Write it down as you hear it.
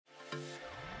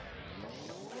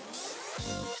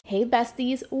Hey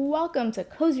besties, welcome to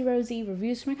Cozy Rosie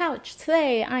Reviews from my couch.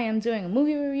 Today I am doing a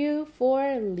movie review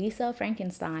for Lisa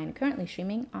Frankenstein, currently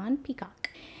streaming on Peacock.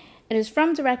 It is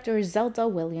from director Zelda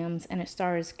Williams and it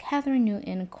stars Kathryn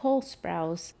Newton, Cole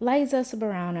Sprouse, Liza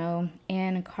Soberano,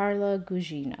 and Carla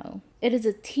Gugino. It is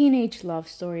a teenage love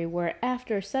story where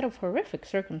after a set of horrific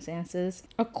circumstances,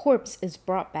 a corpse is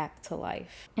brought back to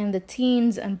life, and the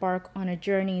teens embark on a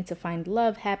journey to find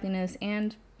love, happiness,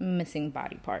 and missing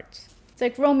body parts. It's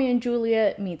like Romeo and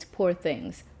Juliet meets Poor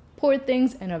Things. Poor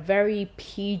Things in a very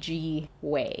PG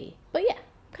way. But yeah,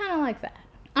 kind of like that.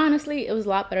 Honestly, it was a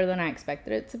lot better than I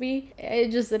expected it to be. It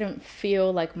just didn't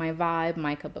feel like my vibe,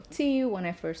 my cup of tea when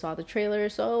I first saw the trailer,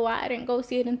 so I didn't go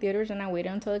see it in theaters and I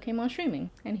waited until it came on streaming.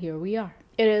 And here we are.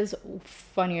 It is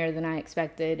funnier than I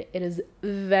expected. It is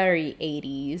very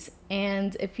 80s.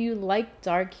 And if you like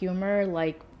dark humor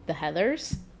like The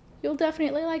Heathers, you'll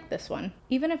definitely like this one.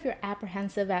 Even if you're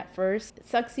apprehensive at first, it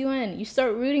sucks you in. You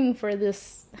start rooting for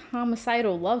this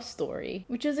homicidal love story,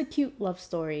 which is a cute love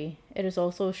story. It is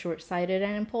also short-sighted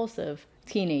and impulsive.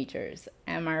 Teenagers,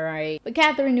 am I right? But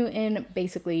Kathryn Newton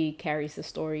basically carries the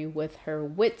story with her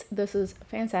wit. This is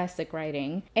fantastic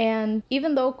writing. And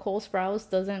even though Cole Sprouse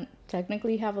doesn't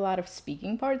technically have a lot of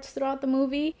speaking parts throughout the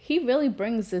movie, he really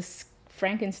brings this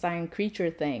Frankenstein creature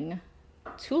thing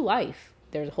to life.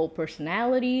 There's a whole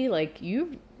personality, like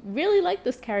you really like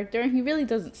this character and he really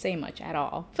doesn't say much at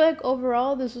all. I feel like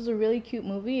overall this was a really cute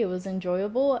movie. It was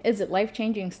enjoyable. Is it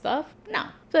life-changing stuff? No.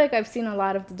 I feel like I've seen a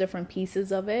lot of the different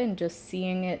pieces of it and just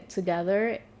seeing it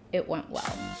together, it went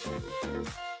well.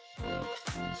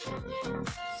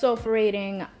 So for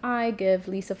rating, I give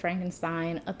Lisa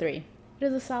Frankenstein a 3. It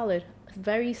is a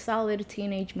very solid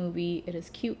teenage movie. It is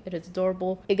cute, it is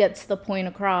adorable, it gets the point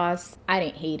across. I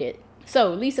didn't hate it.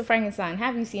 So, Lisa Frankenstein,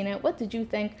 have you seen it? What did you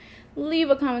think? Leave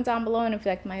a comment down below, and if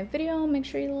you liked my video, make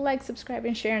sure you like, subscribe,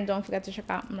 and share, and don't forget to check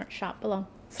out merch shop below.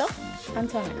 So,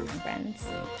 until next time, friends.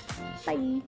 Bye!